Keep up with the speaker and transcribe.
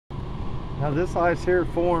Now this ice here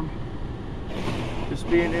formed just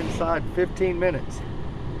being inside 15 minutes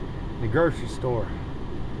in the grocery store.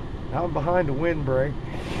 Now I'm behind a windbreak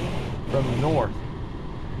from the north,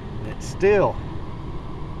 and it still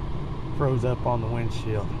froze up on the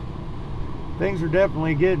windshield. Things are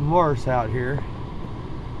definitely getting worse out here.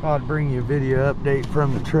 I'll bring you a video update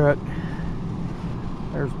from the truck.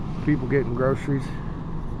 There's people getting groceries.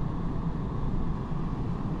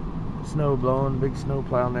 Snow blowing, big snow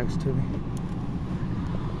plow next to me.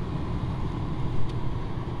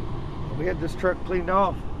 We had this truck cleaned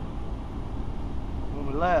off when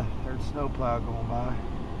we left. There's a snow plow going by.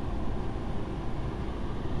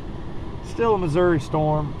 Still a Missouri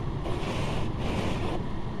storm.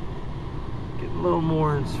 Getting a little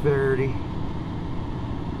more in severity.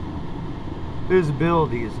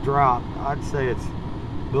 Visibility has dropped. I'd say it's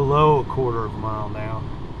below a quarter of a mile now.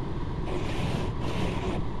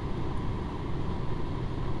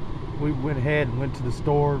 We went ahead and went to the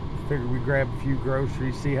store, figured we'd grab a few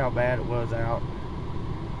groceries, see how bad it was out.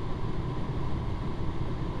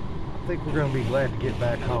 I think we're going to be glad to get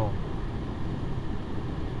back home.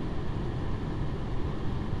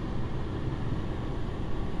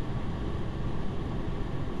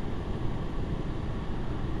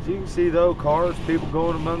 As you can see though, cars, people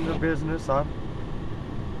going among their business. I've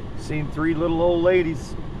seen 3 little old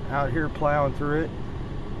ladies out here plowing through it.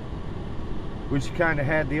 Which kind of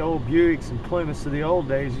had the old Buicks and Plymouths of the old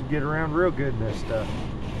days. You'd get around real good in this stuff.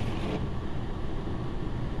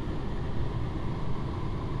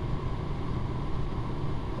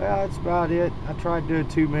 Well, that's about it. I tried to do a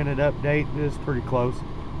 2-minute update, but it's pretty close.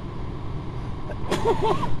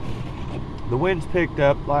 The wind's picked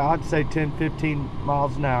up, like I'd say 10-15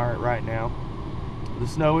 miles an hour right now. The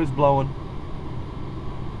snow is blowing.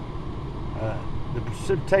 The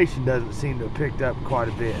precipitation doesn't seem to have picked up quite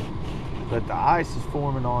a bit. But the ice is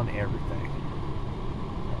forming on everything.